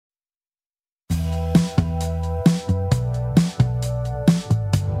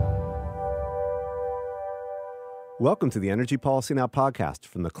Welcome to the Energy Policy Now podcast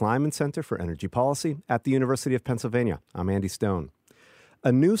from the Kleinman Center for Energy Policy at the University of Pennsylvania. I'm Andy Stone.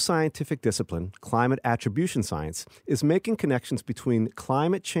 A new scientific discipline, climate attribution science, is making connections between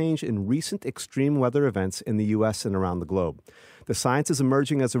climate change and recent extreme weather events in the U.S. and around the globe. The science is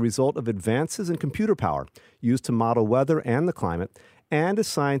emerging as a result of advances in computer power used to model weather and the climate, and as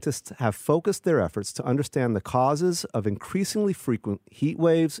scientists have focused their efforts to understand the causes of increasingly frequent heat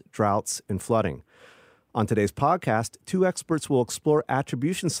waves, droughts, and flooding. On today's podcast, two experts will explore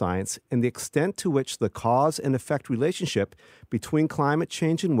attribution science and the extent to which the cause and effect relationship between climate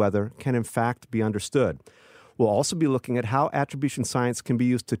change and weather can in fact be understood. We'll also be looking at how attribution science can be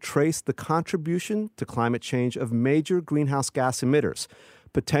used to trace the contribution to climate change of major greenhouse gas emitters,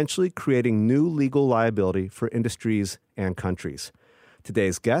 potentially creating new legal liability for industries and countries.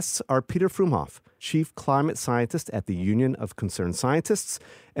 Today's guests are Peter Frumhoff, Chief Climate Scientist at the Union of Concerned Scientists,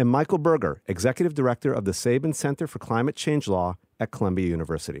 and Michael Berger, Executive Director of the Sabin Center for Climate Change Law at Columbia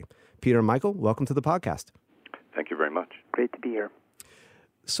University. Peter and Michael, welcome to the podcast. Thank you very much. Great to be here.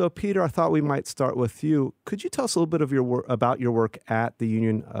 So, Peter, I thought we might start with you. Could you tell us a little bit of about your work at the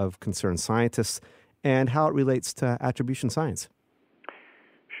Union of Concerned Scientists and how it relates to attribution science?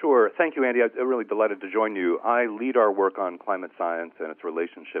 Sure. Thank you, Andy. I'm really delighted to join you. I lead our work on climate science and its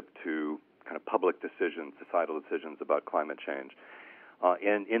relationship to kind of public decisions, societal decisions about climate change.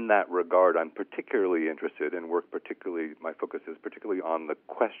 And in that regard, I'm particularly interested in my focus is particularly on the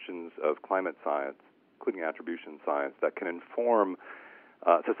questions of climate science, including attribution science, that can inform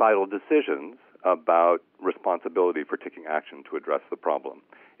societal decisions about responsibility for taking action to address the problem.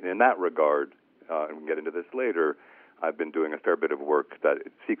 And in that regard, and we can get into this later, I've been doing a fair bit of work that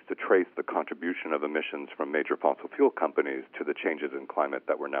seeks to trace the contribution of emissions from major fossil fuel companies to the changes in climate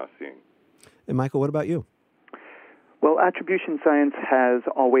that we're now seeing. And Michael, what about you? Well, attribution science has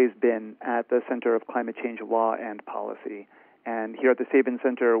always been at the center of climate change law and policy. And here at the Sabin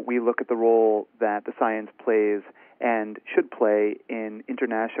Center, we look at the role that the science plays and should play in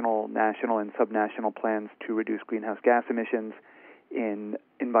international, national, and subnational plans to reduce greenhouse gas emissions, in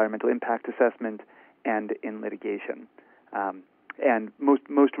environmental impact assessment, and in litigation. And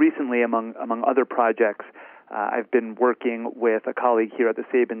most recently, among other projects, I've been working with a colleague here at the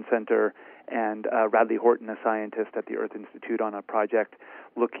Sabin Center and Radley Horton, a scientist at the Earth Institute, on a project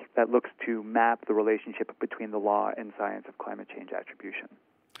that looks to map the relationship between the law and science of climate change attribution.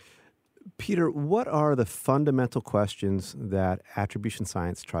 Peter, what are the fundamental questions that attribution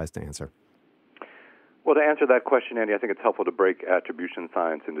science tries to answer? Well, to answer that question, Andy, I think it's helpful to break attribution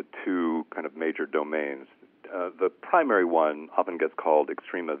science into two kind of major domains. The primary one often gets called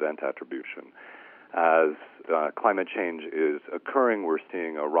extreme event attribution. As climate change is occurring, we're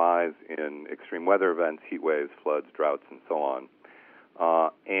seeing a rise in extreme weather events, heat waves, floods, droughts, and so on.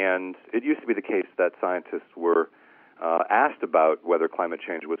 And it used to be the case that scientists were asked about whether climate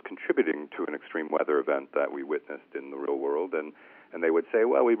change was contributing to an extreme weather event that we witnessed in the real world, and they would say,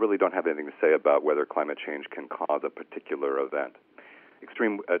 well, we really don't have anything to say about whether climate change can cause a particular event.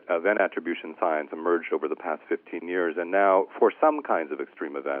 Extreme event attribution science emerged over the past 15 years, and now, for some kinds of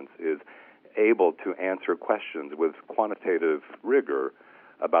extreme events, is able to answer questions with quantitative rigor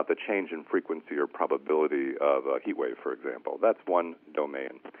about the change in frequency or probability of a heat wave, for example. That's one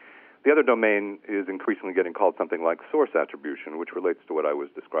domain. The other domain is increasingly getting called something like source attribution, which relates to what I was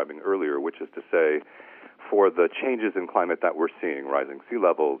describing earlier, which is to say, for the changes in climate that we're seeing, rising sea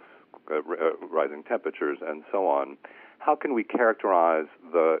levels, rising temperatures, and so on, how can we characterize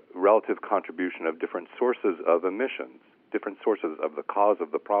the relative contribution of different sources of emissions, different sources of the cause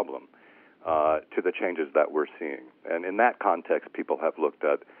of the problem, to the changes that we're seeing? And in that context, people have looked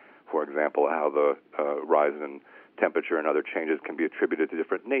at, for example, how the rise in temperature and other changes can be attributed to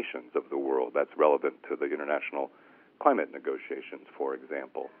different nations of the world. That's relevant to the international climate negotiations, for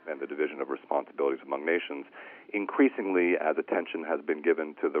example, and the division of responsibilities among nations. Increasingly, as attention has been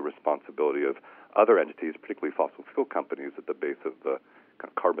given to the responsibility of other entities, particularly fossil fuel companies at the base of the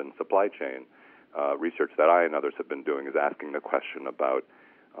carbon supply chain, research that I and others have been doing is asking the question about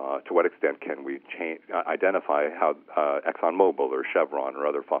to what extent can we identify how ExxonMobil or Chevron or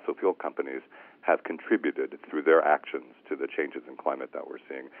other fossil fuel companies have contributed through their actions to the changes in climate that we're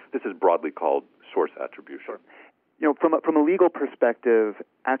seeing. This is broadly called source attribution. Sure. From a legal perspective,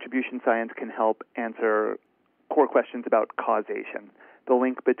 attribution science can help answer core questions about causation, the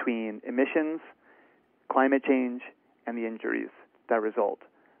link between emissions, climate change, and the injuries that result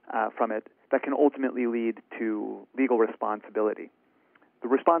from it that can ultimately lead to legal responsibility. The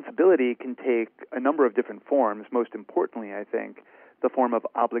responsibility can take a number of different forms. Most importantly, I think, the form of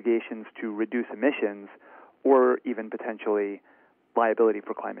obligations to reduce emissions or even potentially liability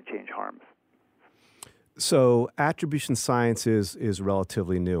for climate change harms. So attribution science is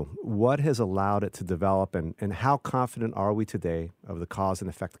relatively new. What has allowed it to develop, and how confident are we today of the cause and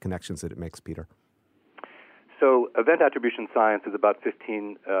effect connections that it makes, Peter? So event attribution science is about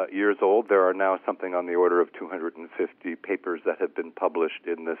 15 years old. There are now something on the order of 250 papers that have been published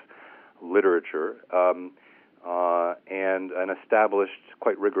in this literature. And an established,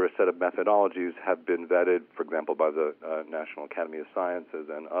 quite rigorous set of methodologies have been vetted, for example, by the National Academy of Sciences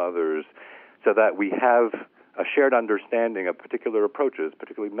and others, so that we have a shared understanding of particular approaches,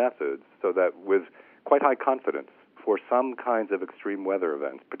 particularly methods, so that with quite high confidence for some kinds of extreme weather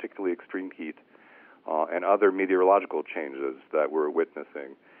events, particularly extreme heat, and other meteorological changes that we're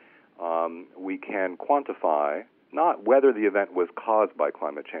witnessing, we can quantify not whether the event was caused by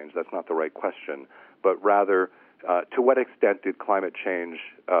climate change, that's not the right question, but rather to what extent did climate change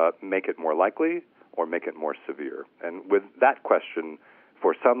make it more likely or make it more severe. And with that question,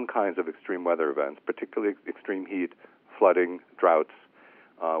 for some kinds of extreme weather events, particularly extreme heat, flooding, droughts,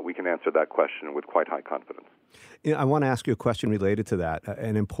 we can answer that question with quite high confidence. I want to ask you a question related to that.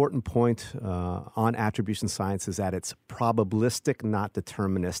 An important point on attribution science is that it's probabilistic, not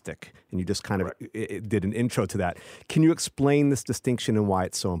deterministic. And you just kind of did an intro to that. Can you explain this distinction and why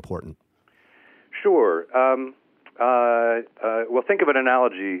it's so important? Sure. Well, think of an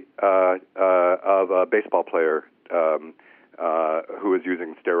analogy of a baseball player who is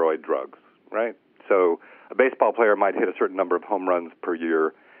using steroid drugs, right? So a baseball player might hit a certain number of home runs per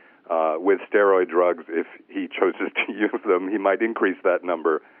year. With steroid drugs, if he chooses to use them, he might increase that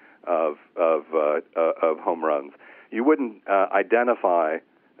number of home runs. You wouldn't identify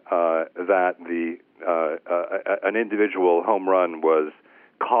that an individual home run was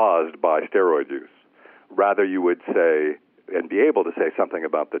caused by steroid use. Rather, you would say and be able to say something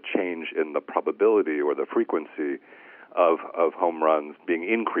about the change in the probability or the frequency of home runs being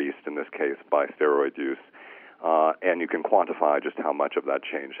increased, in this case, by steroid use. And you can quantify just how much of that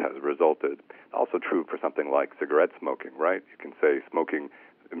change has resulted. Also true for something like cigarette smoking, right? You can say smoking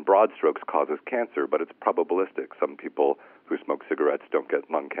in broad strokes causes cancer, but it's probabilistic. Some people who smoke cigarettes don't get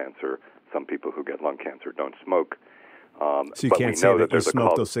lung cancer. Some people who get lung cancer don't smoke. So you can't say that you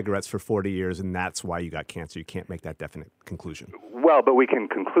smoked those cigarettes for 40 years and that's why you got cancer. You can't make that definite conclusion. Well, but we can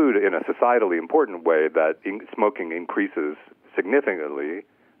conclude in a societally important way that smoking increases significantly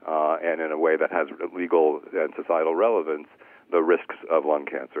and in a way that has legal and societal relevance, the risks of lung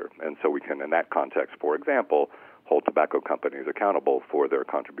cancer. And so we can, in that context, for example, hold tobacco companies accountable for their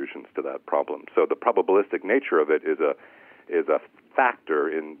contributions to that problem. So the probabilistic nature of it is a factor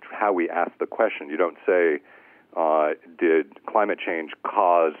in how we ask the question. You don't say, did climate change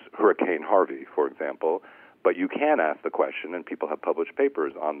cause Hurricane Harvey, for example, but you can ask the question, and people have published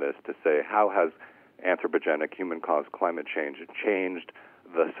papers on this, to say how has anthropogenic human-caused climate change changed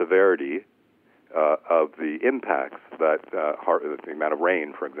the severity of the impacts that the amount of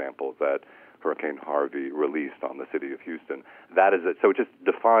rain, for example, that Hurricane Harvey released on the city of Houston. That is it. So it just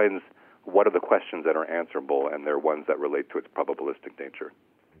defines what are the questions that are answerable, and they're ones that relate to its probabilistic nature.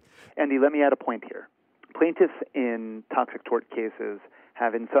 Andy, let me add a point here. Plaintiffs in toxic tort cases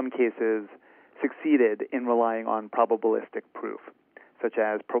have, in some cases, succeeded in relying on probabilistic proof, such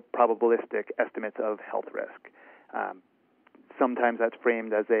as probabilistic estimates of health risk. Sometimes that's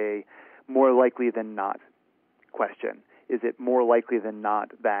framed as a more likely than not question. Is it more likely than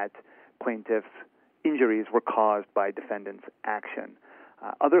not that plaintiffs' injuries were caused by defendants' action?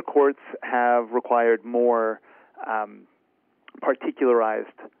 Other courts have required more particularized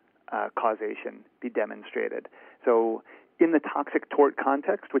causation be demonstrated. So in the toxic tort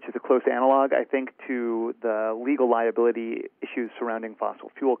context, which is a close analog, I think, to the legal liability issues surrounding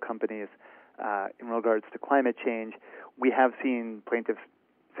fossil fuel companies in regards to climate change, we have seen plaintiffs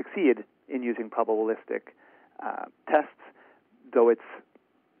succeed in using probabilistic tests, though it's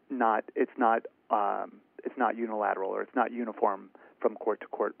not unilateral, or it's not uniform from court to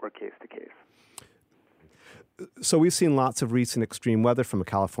court or case to case. So we've seen lots of recent extreme weather, from a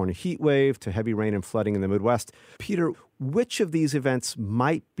California heat wave to heavy rain and flooding in the Midwest. Peter, which of these events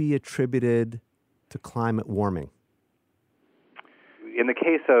might be attributed to climate warming? In the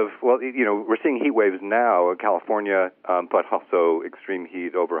case of, we're seeing heat waves now in California, but also extreme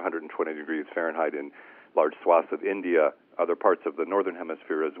heat over 120 degrees Fahrenheit in large swaths of India, other parts of the northern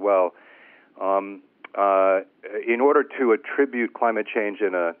hemisphere as well. In order to attribute climate change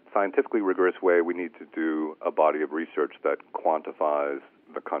in a scientifically rigorous way, we need to do a body of research that quantifies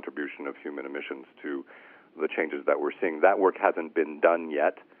the contribution of human emissions to the changes that we're seeing. That work hasn't been done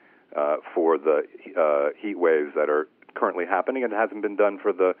yet for the heat waves that are currently happening, and it hasn't been done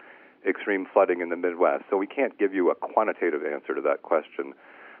for the extreme flooding in the Midwest. So we can't give you a quantitative answer to that question.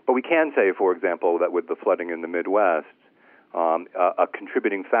 But we can say, for example, that with the flooding in the Midwest, a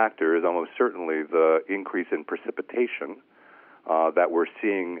contributing factor is almost certainly the increase in precipitation that we're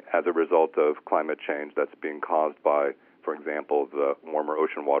seeing as a result of climate change that's being caused by, for example, the warmer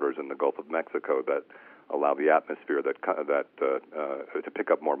ocean waters in the Gulf of Mexico that allow the atmosphere to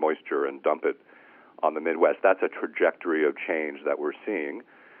pick up more moisture and dump it on the Midwest. That's a trajectory of change that we're seeing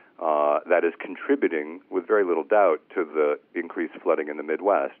that is contributing, with very little doubt, to the increased flooding in the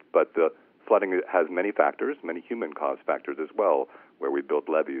Midwest. But the flooding has many factors, many human-caused factors as well, where we build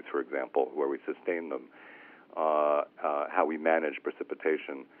levees, for example, where we sustain them, how we manage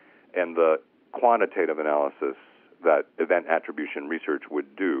precipitation, and the quantitative analysis that event attribution research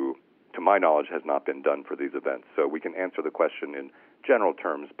would do, to my knowledge, has not been done for these events. So we can answer the question in general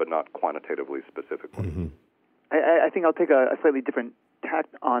terms, but not quantitatively specifically. Mm-hmm. I think I'll take a slightly different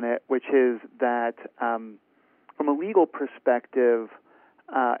tact on it, which is that from a legal perspective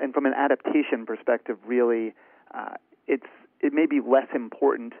and from an adaptation perspective, really, it may be less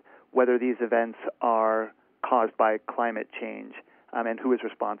important whether these events are caused by climate change and who is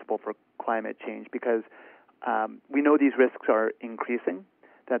responsible for climate change, because we know these risks are increasing,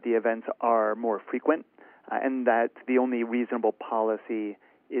 that the events are more frequent, and that the only reasonable policy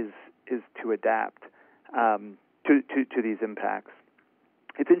is to adapt to these impacts.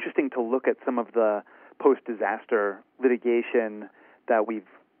 It's interesting to look at some of the post-disaster litigation that we've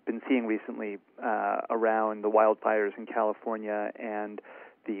been seeing recently around the wildfires in California and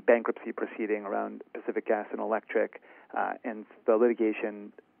the bankruptcy proceeding around Pacific Gas and Electric, and the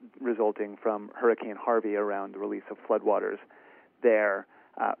litigation resulting from Hurricane Harvey around the release of floodwaters there.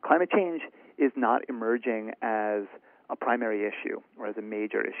 Climate change is not emerging as a primary issue or as a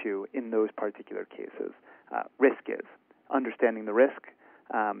major issue in those particular cases. Risk is. Understanding the risk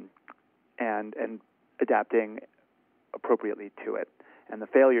and adapting appropriately to it. And the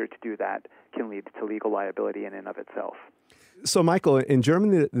failure to do that can lead to legal liability in and of itself. So, Michael, in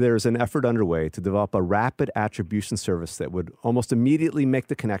Germany, there's an effort underway to develop a rapid attribution service that would almost immediately make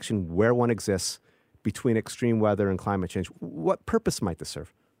the connection where one exists between extreme weather and climate change. What purpose might this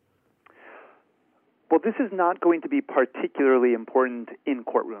serve? Well, this is not going to be particularly important in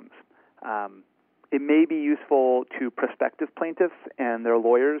courtrooms. It may be useful to prospective plaintiffs and their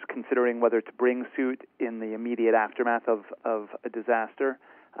lawyers considering whether to bring suit in the immediate aftermath of a disaster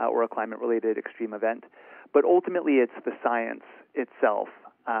or a climate-related extreme event. But ultimately, it's the science itself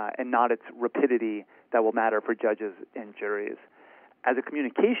and not its rapidity that will matter for judges and juries. As a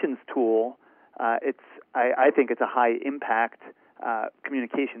communications tool, I think it's a high-impact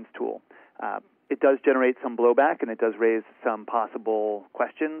communications tool. It does generate some blowback, and it does raise some possible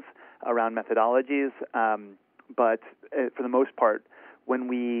questions around methodologies, but for the most part, when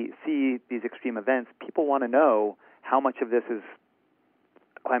we see these extreme events, people want to know how much of this is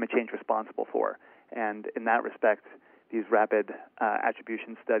climate change responsible for. And in that respect, these rapid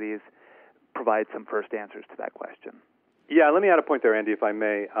attribution studies provide some first answers to that question. Yeah, let me add a point there, Andy, if I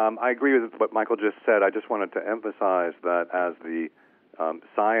may. I agree with what Michael just said. I just wanted to emphasize that as the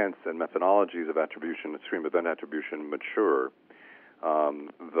science and methodologies of attribution, extreme event attribution, mature,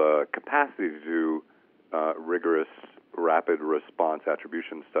 the capacity to do rigorous, rapid response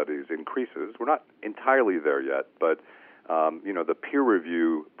attribution studies increases. We're not entirely there yet, but the peer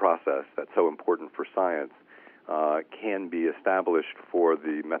review process that's so important for science can be established for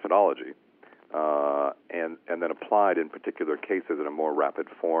the methodology and then applied in particular cases in a more rapid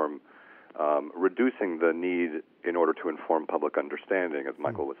form, reducing the need in order to inform public understanding, as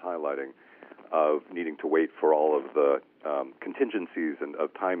Michael was highlighting, of needing to wait for all of the contingencies and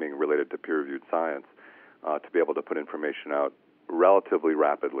of timing related to peer-reviewed science to be able to put information out relatively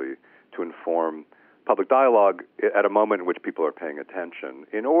rapidly to inform public dialogue at a moment in which people are paying attention,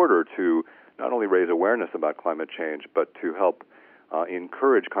 in order to not only raise awareness about climate change, but to help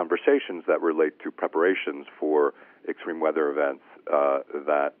encourage conversations that relate to preparations for extreme weather events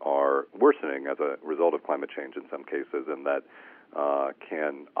that are worsening as a result of climate change in some cases, and that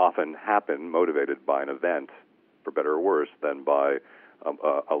can often happen motivated by an event, for better or worse, than by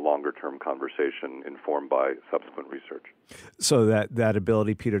a longer-term conversation informed by subsequent research. So that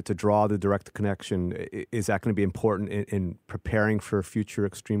ability, Peter, to draw the direct connection, is that going to be important in preparing for future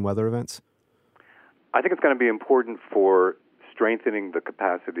extreme weather events? I think it's going to be important for strengthening the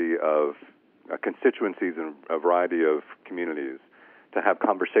capacity of constituencies in a variety of communities to have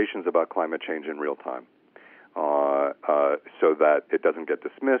conversations about climate change in real time, so that it doesn't get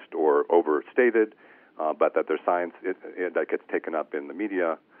dismissed or overstated, but that there's science that gets taken up in the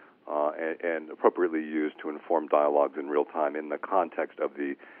media and appropriately used to inform dialogues in real time in the context of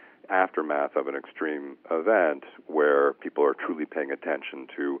the aftermath of an extreme event where people are truly paying attention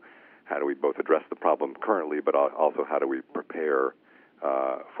to how do we both address the problem currently, but also how do we prepare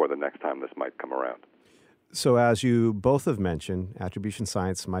for the next time this might come around. So as you both have mentioned, attribution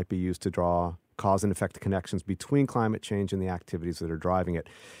science might be used to draw cause and effect connections between climate change and the activities that are driving it.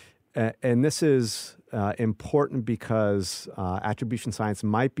 And this is important because attribution science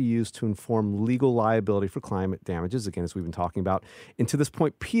might be used to inform legal liability for climate damages, again, as we've been talking about. And to this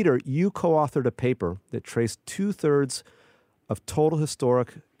point, Peter, you co-authored a paper that traced 2/3 of total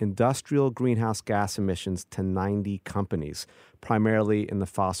historic industrial greenhouse gas emissions to 90 companies, primarily in the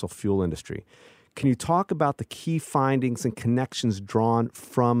fossil fuel industry. Can you talk about the key findings and connections drawn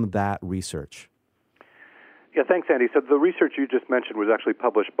from that research? Yeah, thanks, Andy. So the research you just mentioned was actually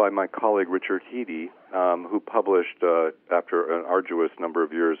published by my colleague Richard Heady, who published, after an arduous number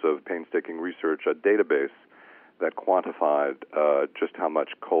of years of painstaking research, a database that quantified just how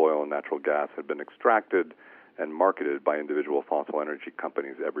much coal, oil, and natural gas had been extracted and marketed by individual fossil energy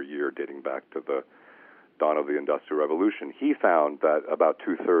companies every year dating back to the dawn of the Industrial Revolution. He found that about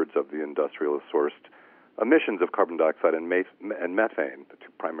 2/3 of the industrial-sourced emissions of carbon dioxide and methane, the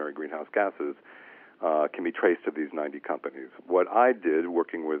two primary greenhouse gases, can be traced to these 90 companies. What I did,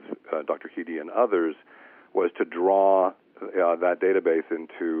 working with Dr. Heady and others, was to draw that database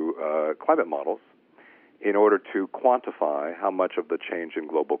into climate models in order to quantify how much of the change in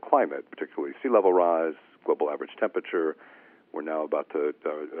global climate, particularly sea level rise, global average temperature. We're now about to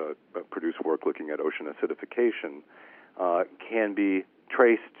produce work looking at ocean acidification, can be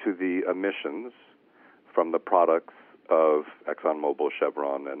traced to the emissions from the products of ExxonMobil,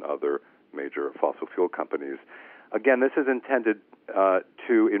 Chevron, and other major fossil fuel companies. Again, this is intended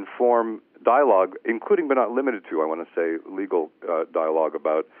to inform dialogue, including but not limited to, I want to say, legal dialogue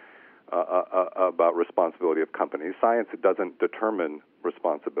about responsibility of companies. Science doesn't determine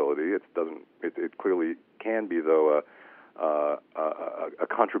responsibility. It clearly can be, though, a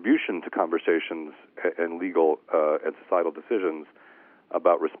contribution to conversations and legal and societal decisions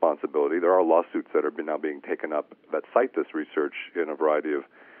about responsibility. There are lawsuits that are now being taken up that cite this research in a variety of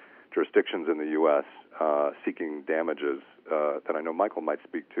jurisdictions in the U.S. Seeking damages that I know Michael might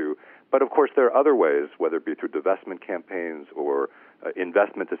speak to. But, of course, there are other ways, whether it be through divestment campaigns or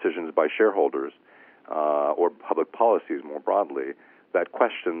investment decisions by shareholders or public policies more broadly, that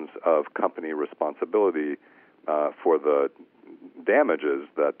questions of company responsibility for the damages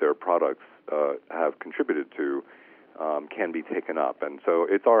that their products have contributed to can be taken up. And so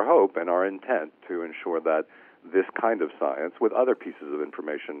it's our hope and our intent to ensure that this kind of science, with other pieces of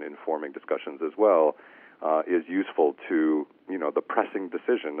information informing discussions as well, is useful to, the pressing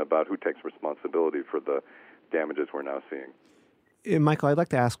decision about who takes responsibility for the damages we're now seeing. Michael, I'd like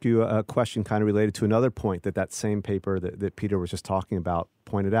to ask you a question kind of related to another point that same paper that Peter was just talking about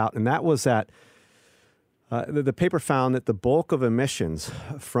pointed out, and that was that the paper found that the bulk of emissions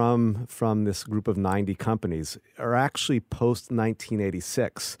from this group of 90 companies are actually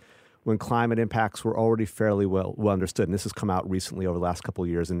post-1986, when climate impacts were already fairly well understood. And this has come out recently over the last couple of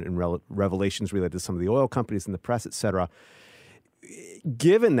years in revelations related to some of the oil companies in the press, et cetera.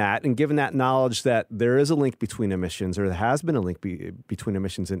 Given that, and given that knowledge that there is a link between emissions, or there has been a link between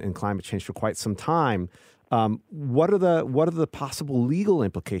emissions and climate change for quite some time, what are the possible legal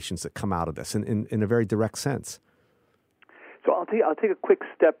implications that come out of this in a very direct sense? So I'll take a quick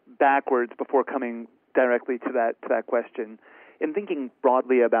step backwards before coming directly to that question. In thinking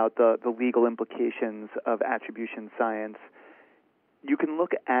broadly about the legal implications of attribution science, you can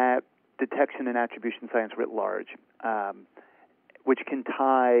look at detection and attribution science writ large, which can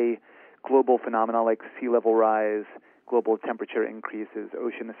tie global phenomena like sea level rise, global temperature increases,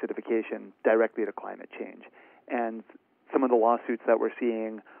 ocean acidification directly to climate change. And some of the lawsuits that we're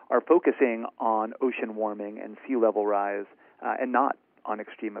seeing are focusing on ocean warming and sea level rise and not on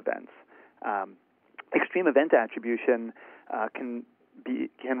extreme events. Extreme event attribution can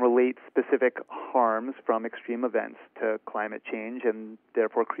relate specific harms from extreme events to climate change and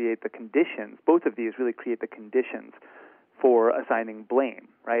therefore create the conditions. Both of these really create the conditions for assigning blame,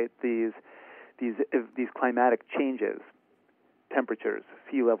 right? These climatic changes, temperatures,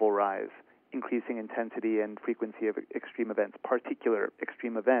 sea level rise, increasing intensity and frequency of extreme events, particular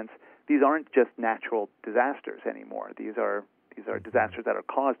extreme events, these aren't just natural disasters anymore. These are disasters that are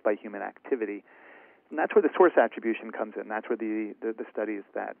caused by human activity. And that's where the source attribution comes in. That's where the studies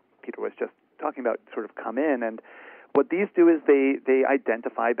that Peter was just talking about sort of come in. And what these do is they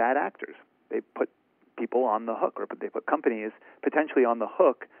identify bad actors. They put people on the hook, or they put companies potentially on the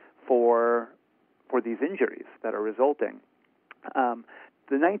hook for these injuries that are resulting.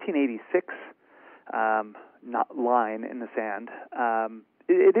 The 1986 line in the sand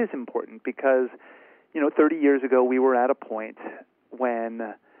it is important because, 30 years ago we were at a point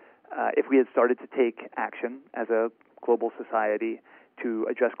when if we had started to take action as a global society to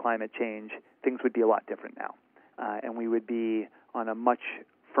address climate change, things would be a lot different now. And we would be on a much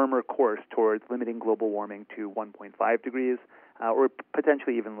firmer course towards limiting global warming to 1.5 degrees or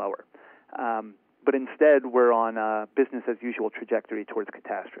potentially even lower. But instead, we're on a business-as-usual trajectory towards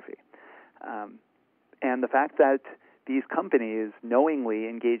catastrophe. And the fact that these companies knowingly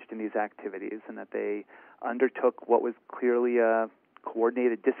engaged in these activities and that they undertook what was clearly a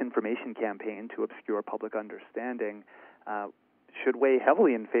coordinated disinformation campaign to obscure public understanding should weigh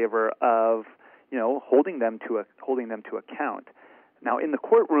heavily in favor of holding them to account. Now, in the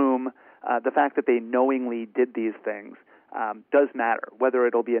courtroom, the fact that they knowingly did these things does matter. Whether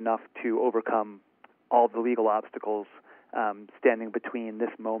it'll be enough to overcome all the legal obstacles standing between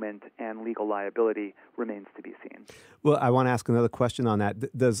this moment and legal liability remains to be seen. Well, I want to ask another question on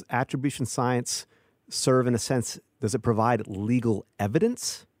that. Does attribution science serve, in a sense, does it provide legal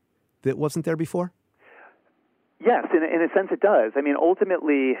evidence that wasn't there before? Yes, in a sense it does. I mean,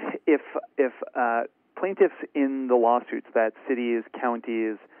 ultimately, if plaintiffs in the lawsuits that cities,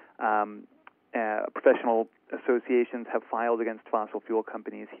 counties, professional associations have filed against fossil fuel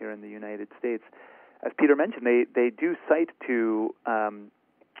companies here in the United States, as Peter mentioned, they do cite to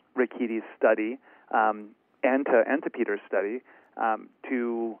Rick Heady's study and to Peter's study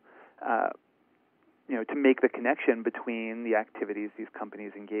to make the connection between the activities these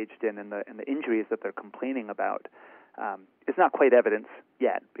companies engaged in and the injuries that they're complaining about. It's not quite evidence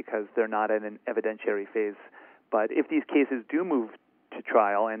yet because they're not in an evidentiary phase. But if these cases do move to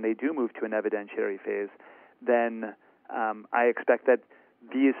trial and they do move to an evidentiary phase, then I expect that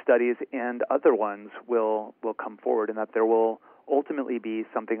these studies and other ones will come forward, and that there will ultimately be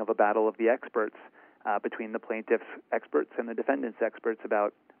something of a battle of the experts between the plaintiffs' experts and the defendants' experts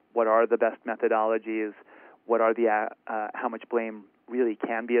about what are the best methodologies, what are the how much blame really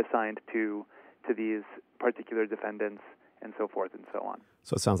can be assigned to these particular defendants, and so forth and so on.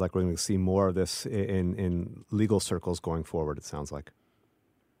 So it sounds like we're going to see more of this in legal circles going forward, it sounds like.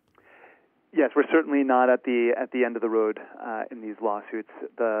 Yes, we're certainly not at the end of the road in these lawsuits.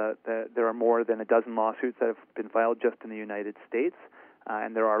 There are more than a dozen lawsuits that have been filed just in the United States,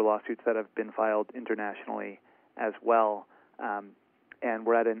 and there are lawsuits that have been filed internationally as well. And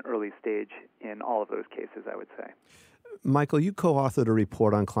we're at an early stage in all of those cases, I would say. Michael, you co-authored a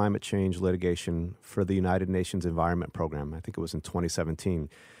report on climate change litigation for the United Nations Environment Program. I think it was in 2017.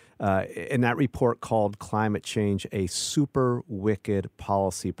 And that report called climate change a super wicked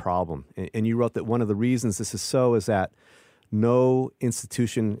policy problem. And you wrote that one of the reasons this is so is that no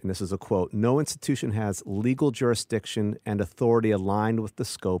institution, and this is a quote, no institution has legal jurisdiction and authority aligned with the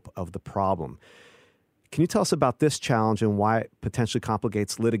scope of the problem. Can you tell us about this challenge and why it potentially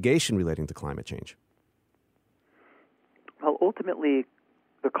complicates litigation relating to climate change? Well, ultimately,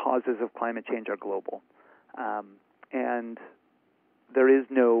 the causes of climate change are global. And there is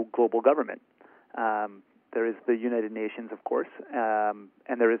no global government. There is the United Nations, of course, and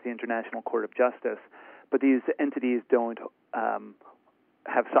there is the International Court of Justice. But these entities don't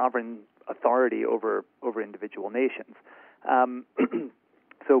have sovereign authority over individual nations.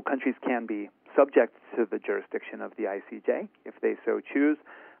 So countries can be subject to the jurisdiction of the ICJ if they so choose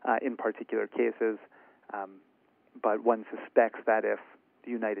in particular cases. But one suspects that if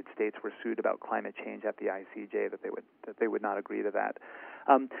the United States were sued about climate change at the ICJ, that they would not agree to that.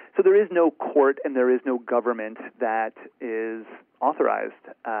 So there is no court and there is no government that is authorized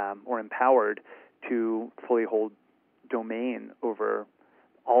or empowered to fully hold domain over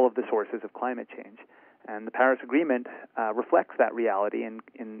all of the sources of climate change. And the Paris Agreement reflects that reality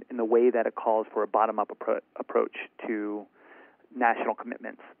in the way that it calls for a bottom-up approach to national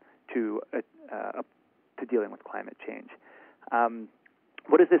commitments to dealing with climate change.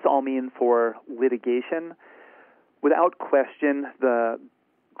 What does this all mean for litigation? Without question, the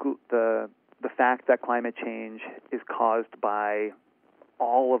fact that climate change is caused by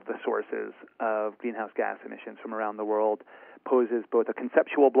all of the sources of greenhouse gas emissions from around the world poses both a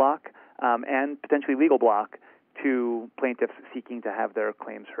conceptual block and potentially legal block to plaintiffs seeking to have their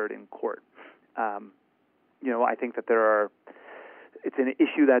claims heard in court. I think that it's an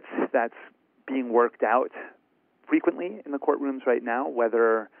issue that's being worked out frequently in the courtrooms right now,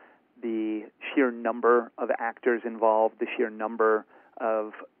 whether the sheer number of actors involved, the sheer number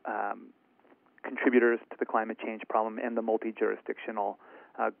of contributors to the climate change problem, and the multi-jurisdictional,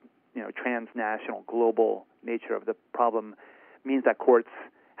 transnational, global nature of the problem means that courts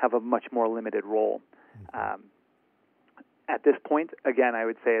have a much more limited role. At this point, again, I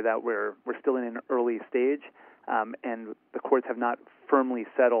would say that we're still in an early stage. and the courts have not firmly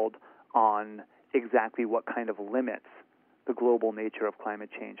settled on exactly what kind of limits the global nature of climate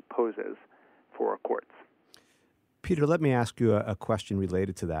change poses for courts. Peter, let me ask you a question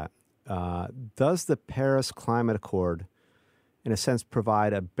related to that. Does the Paris Climate Accord, in a sense,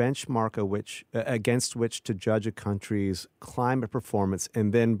 provide a benchmark against which to judge a country's climate performance,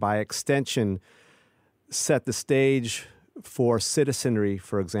 and then by extension set the stage for citizenry,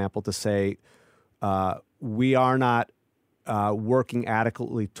 for example, to say we are not working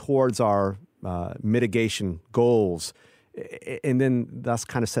adequately towards our mitigation goals, and then thus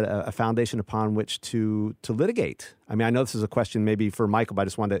kind of set a foundation upon which to litigate? I mean, I know this is a question maybe for Michael, but I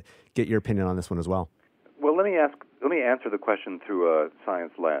just wanted to get your opinion on this one as well. Well, let me answer the question through a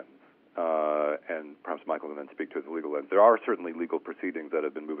science lens, and perhaps Michael will then speak to it the legal lens. There are certainly legal proceedings that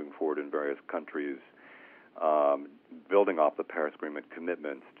have been moving forward in various countries, building off the Paris Agreement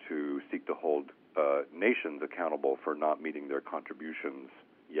commitments to seek to hold nations accountable for not meeting their contributions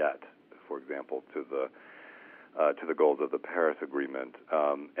yet, for example, to the goals of the Paris Agreement.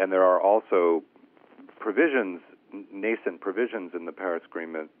 And there are also nascent provisions in the Paris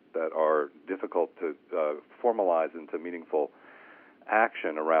Agreement that are difficult to formalize into meaningful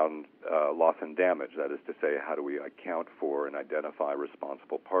action around loss and damage. That is to say, how do we account for and identify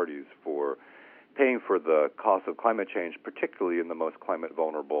responsible parties for paying for the cost of climate change, particularly in the most climate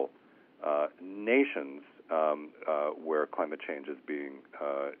vulnerable nations where climate change is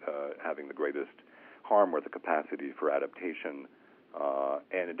having the greatest harm, where the capacity for adaptation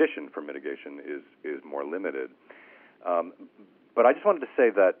and addition for mitigation is more limited. But I just wanted to say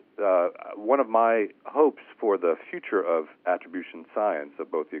that one of my hopes for the future of attribution science, of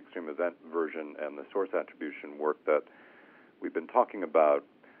both the extreme event version and the source attribution work that we've been talking about,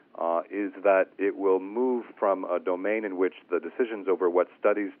 is that it will move from a domain in which the decisions over what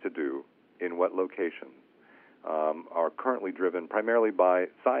studies to do in what locations are currently driven primarily by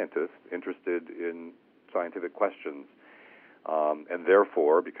scientists interested in scientific questions. And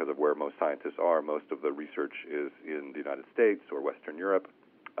therefore, because of where most scientists are, most of the research is in the United States or Western Europe.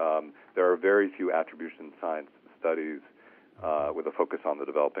 There are very few attribution science studies with a focus on the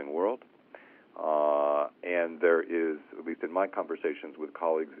developing world. And there is, at least in my conversations with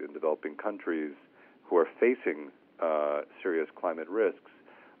colleagues in developing countries who are facing serious climate risks,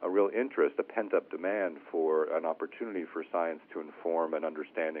 a real interest, a pent-up demand for an opportunity for science to inform an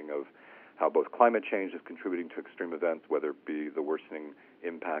understanding of how both climate change is contributing to extreme events, whether it be the worsening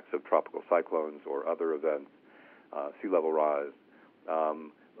impacts of tropical cyclones or other events, sea level rise,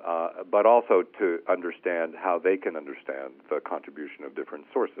 but also to understand how they can understand the contribution of different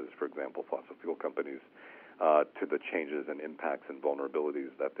sources, for example, fossil fuel companies, to the changes and impacts and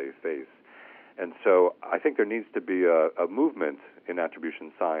vulnerabilities that they face. And so I think there needs to be a movement in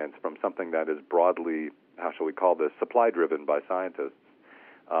attribution science from something that is broadly, how shall we call this, supply-driven by scientists,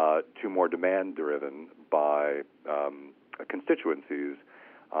 to more demand-driven by constituencies,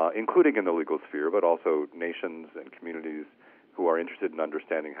 including in the legal sphere, but also nations and communities who are interested in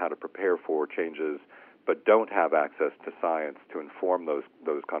understanding how to prepare for changes, but don't have access to science to inform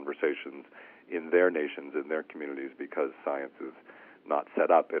those conversations in their nations, in their communities, because science is not set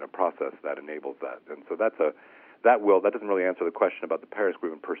up in a process that enables that. And so that doesn't really answer the question about the Paris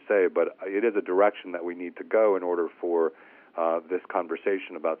Agreement per se, but it is a direction that we need to go in order for this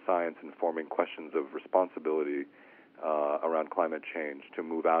conversation about science informing questions of responsibility around climate change to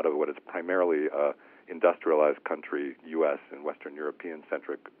move out of what is primarily a industrialized country, U.S. and Western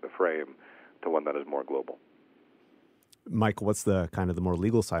European-centric frame, to one that is more global. Michael, what's the kind of the more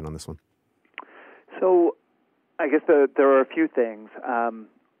legal side on this one? So I guess there are a few things.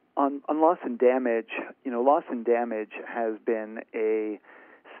 On loss and damage, loss and damage has been a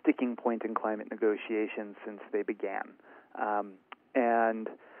sticking point in climate negotiations since they began. And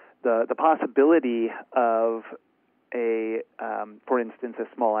the possibility of for instance, a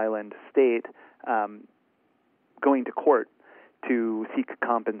small island state going to court to seek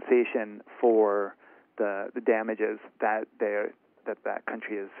compensation for the damages that that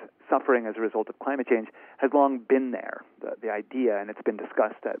country is suffering as a result of climate change has long been there, the idea, and it's been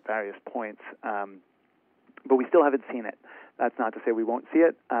discussed at various points. But we still haven't seen it. That's not to say we won't see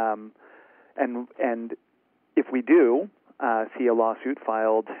it. And if we do see a lawsuit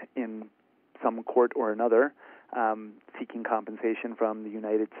filed in some court or another seeking compensation from the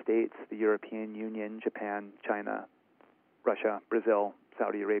United States, the European Union, Japan, China, Russia, Brazil,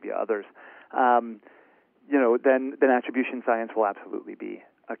 Saudi Arabia, others, then attribution science will absolutely be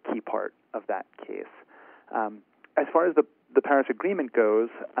a key part of that case. As far as the Paris Agreement goes,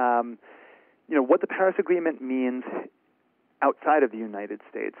 what the Paris Agreement means outside of the United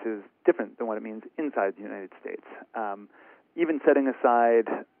States is different than what it means inside the United States. Even setting aside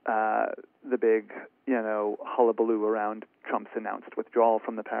the big, hullabaloo around Trump's announced withdrawal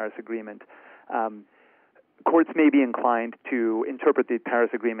from the Paris Agreement, courts may be inclined to interpret the Paris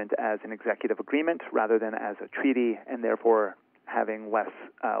Agreement as an executive agreement rather than as a treaty, and therefore having less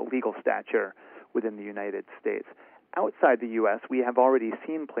legal stature within the United States. Outside the U.S., we have already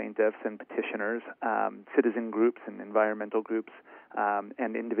seen plaintiffs and petitioners, citizen groups and environmental groups,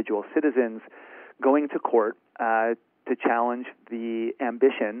 and individual citizens going to court to challenge the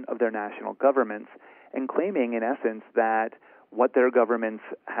ambition of their national governments and claiming, in essence, that what their governments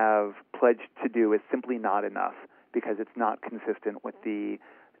have pledged to do is simply not enough because it's not consistent with the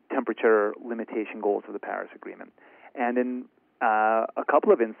temperature limitation goals of the Paris Agreement. And in a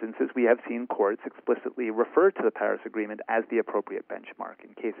couple of instances, we have seen courts explicitly refer to the Paris Agreement as the appropriate benchmark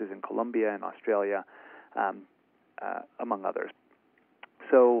in cases in Colombia and Australia, among others.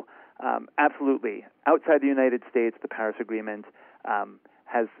 So, absolutely, outside the United States, the Paris Agreement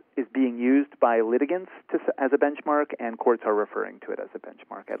is being used by litigants as a benchmark, and courts are referring to it as a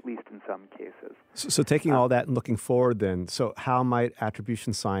benchmark, at least in some cases. So taking all that and looking forward then, so how might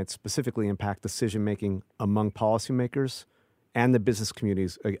attribution science specifically impact decision-making among policymakers and the business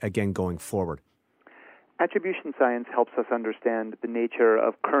communities, again, going forward? Attribution science helps us understand the nature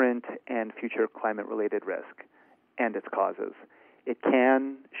of current and future climate-related risk and its causes. It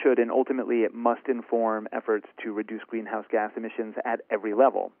can, should, and ultimately it must inform efforts to reduce greenhouse gas emissions at every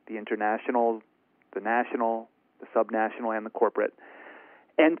level, the international, the national, the subnational, and the corporate,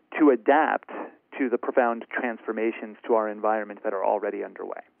 and to adapt to the profound transformations to our environment that are already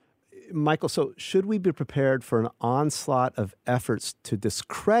underway. Michael, so should we be prepared for an onslaught of efforts to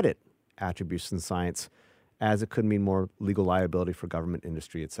discredit attribution science, as it could mean more legal liability for government,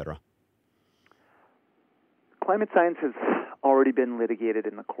 industry, et cetera? Climate science has already been litigated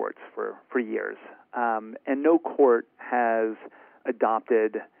in the courts for years, and no court has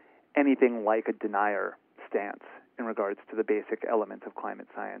adopted anything like a denier stance in regards to the basic elements of climate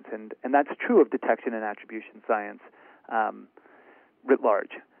science, and that's true of detection and attribution science writ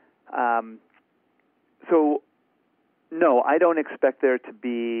large. So, no, I don't expect there to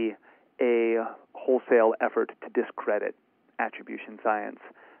be a wholesale effort to discredit attribution science,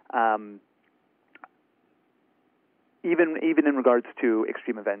 even in regards to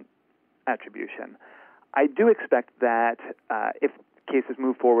extreme event attribution. I do expect that if cases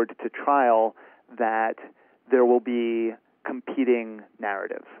move forward to trial, that there will be competing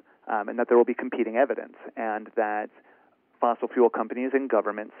narratives, and that there will be competing evidence, and that fossil fuel companies and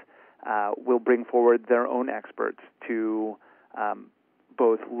governments will bring forward their own experts to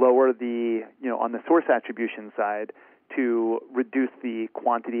both lower the, on the source attribution side, to reduce the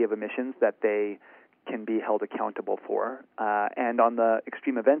quantity of emissions that they can be held accountable for, and on the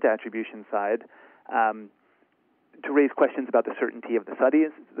extreme event attribution side, to raise questions about the certainty of the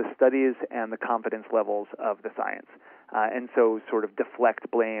studies and the confidence levels of the science, and so sort of deflect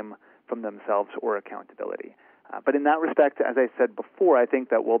blame from themselves or accountability. But in that respect, as I said before, I think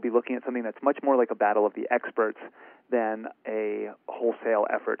that we'll be looking at something that's much more like a battle of the experts than a wholesale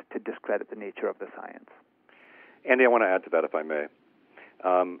effort to discredit the nature of the science. Andy, I want to add to that, if I may.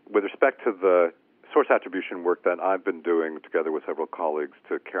 With respect to the source attribution work that I've been doing together with several colleagues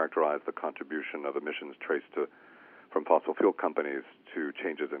to characterize the contribution of emissions traced from fossil fuel companies to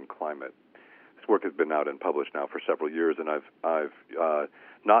changes in climate, this work has been out and published now for several years, and I've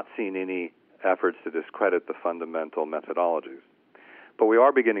not seen any efforts to discredit the fundamental methodologies. But we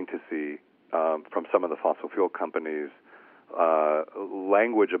are beginning to see from some of the fossil fuel companies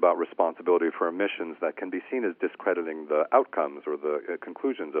language about responsibility for emissions that can be seen as discrediting the outcomes or the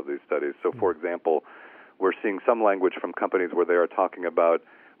conclusions of these studies. So, for example, we're seeing some language from companies where they are talking about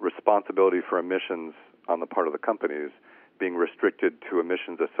responsibility for emissions on the part of the companies being restricted to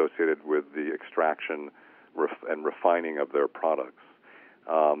emissions associated with the extraction and refining of their products,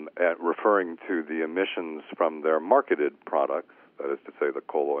 referring to the emissions from their marketed products, that is to say the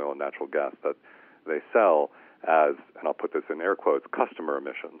coal, oil, and natural gas that they sell, as, and I'll put this in air quotes, customer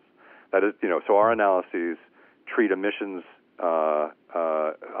emissions. That is, so our analyses treat emissions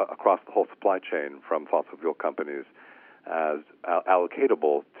across the whole supply chain from fossil fuel companies as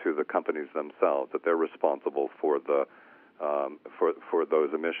allocatable to the companies themselves, that they're responsible for the for those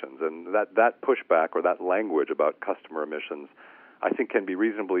emissions. And that pushback or that language about customer emissions, I think, can be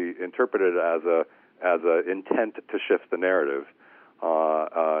reasonably interpreted as a intent to shift the narrative,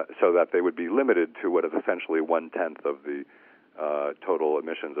 so that they would be limited to what is essentially 1/10 of the total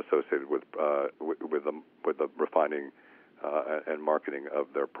emissions associated with the refining and marketing of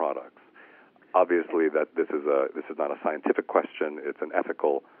their products. obviously that this is not a scientific question. It's an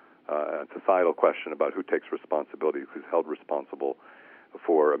ethical and societal question about who takes responsibility, who's held responsible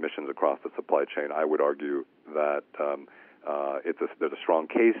for emissions across the supply chain. I would argue that there's a strong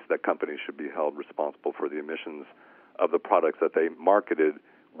case that companies should be held responsible for the emissions of the products that they marketed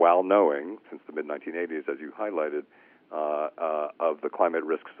while knowing, since the mid-1980s, as you highlighted, of the climate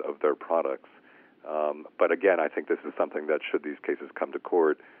risks of their products. But again, I think this is something that, should these cases come to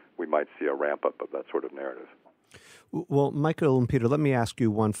court, we might see a ramp-up of that sort of narrative. Well, Michael and Peter, let me ask you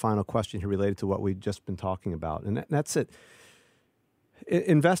one final question here related to what we've just been talking about, and that's it.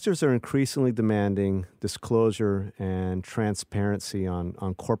 Investors are increasingly demanding disclosure and transparency on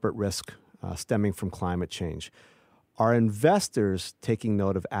corporate risk stemming from climate change. Are investors taking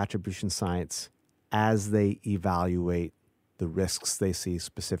note of attribution science as they evaluate the risks they see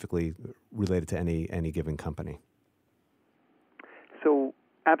specifically related to any given company? So,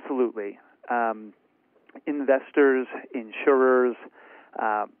 absolutely. Investors, insurers,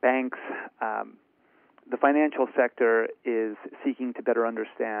 banks, the financial sector is seeking to better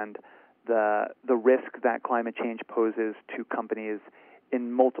understand the risk that climate change poses to companies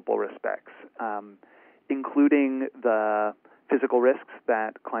in multiple respects, including the physical risks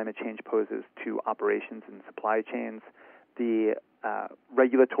that climate change poses to operations and supply chains, the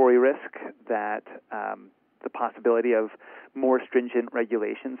regulatory risk that the possibility of more stringent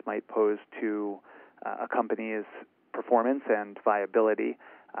regulations might pose to a company's performance and viability,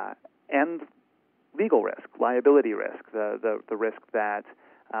 and legal risk, liability risk, the risk that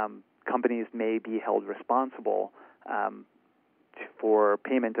companies may be held responsible for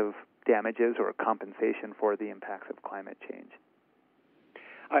payment of damages or compensation for the impacts of climate change.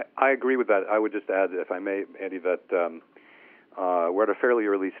 I agree with that. I would just add, if I may, Andy, that we're at a fairly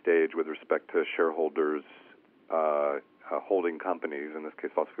early stage with respect to shareholders holding companies, in this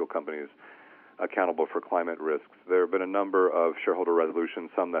case fossil fuel companies, accountable for climate risks. There have been a number of shareholder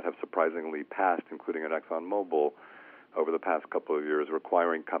resolutions, some that have surprisingly passed, including at ExxonMobil over the past couple of years,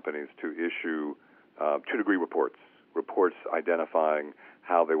 requiring companies to issue 2-degree reports identifying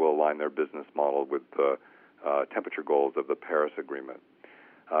how they will align their business model with the temperature goals of the Paris Agreement.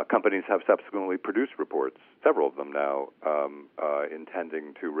 Companies have subsequently produced reports, several of them now,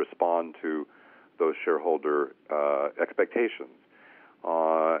 intending to respond to those shareholder expectations.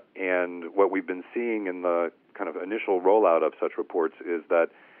 And what we've been seeing in the kind of initial rollout of such reports is that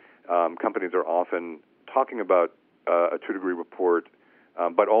companies are often talking about a 2-degree report,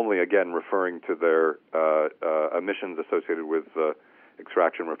 but only, again, referring to their emissions associated with the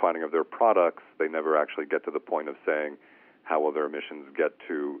extraction and refining of their products. They never actually get to the point of saying how will their emissions get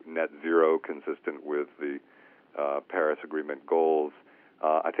to net zero consistent with the Paris Agreement goals.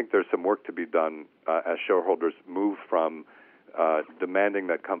 I think there's some work to be done as shareholders move from demanding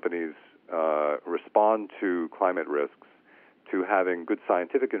that companies respond to climate risks to having good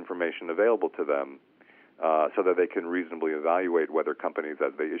scientific information available to them so that they can reasonably evaluate whether companies,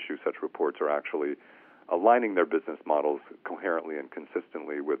 as they issue such reports, are actually aligning their business models coherently and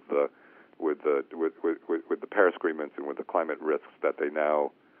consistently with the Paris agreements and with the climate risks that they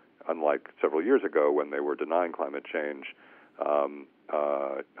now, unlike several years ago when they were denying climate change,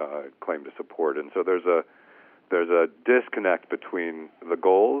 claim to support. And so there's a disconnect between the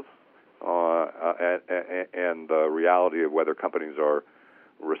goals and the reality of whether companies are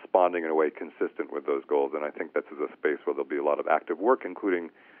responding in a way consistent with those goals. And I think this is a space where there'll be a lot of active work, including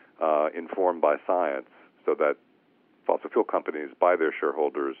informed by science, so that fossil fuel companies, by their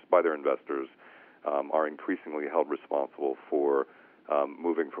shareholders, by their investors, are increasingly held responsible for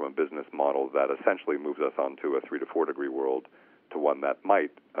moving from a business model that essentially moves us onto a 3 to 4 degree world to one that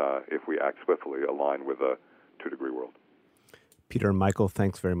might, if we act swiftly, align with a 2-degree world. Peter and Michael,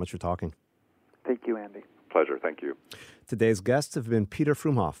 thanks very much for talking. Thank you, Andy. Pleasure. Thank you. Today's guests have been Peter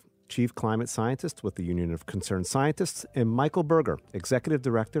Frumhoff, Chief Climate Scientist with the Union of Concerned Scientists, and Michael Berger, Executive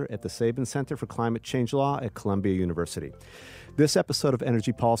Director at the Sabin Center for Climate Change Law at Columbia University. This episode of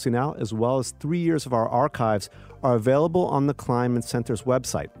Energy Policy Now, as well as 3 years of our archives, are available on the Kleinman Center's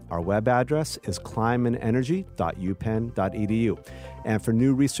website. Our web address is kleinmanenergy.upenn.edu. And for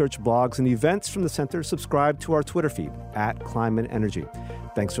new research, blogs, and events from the center, subscribe to our Twitter feed @KleinmanEnergy.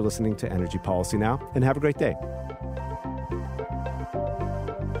 Thanks for listening to Energy Policy Now, and have a great day.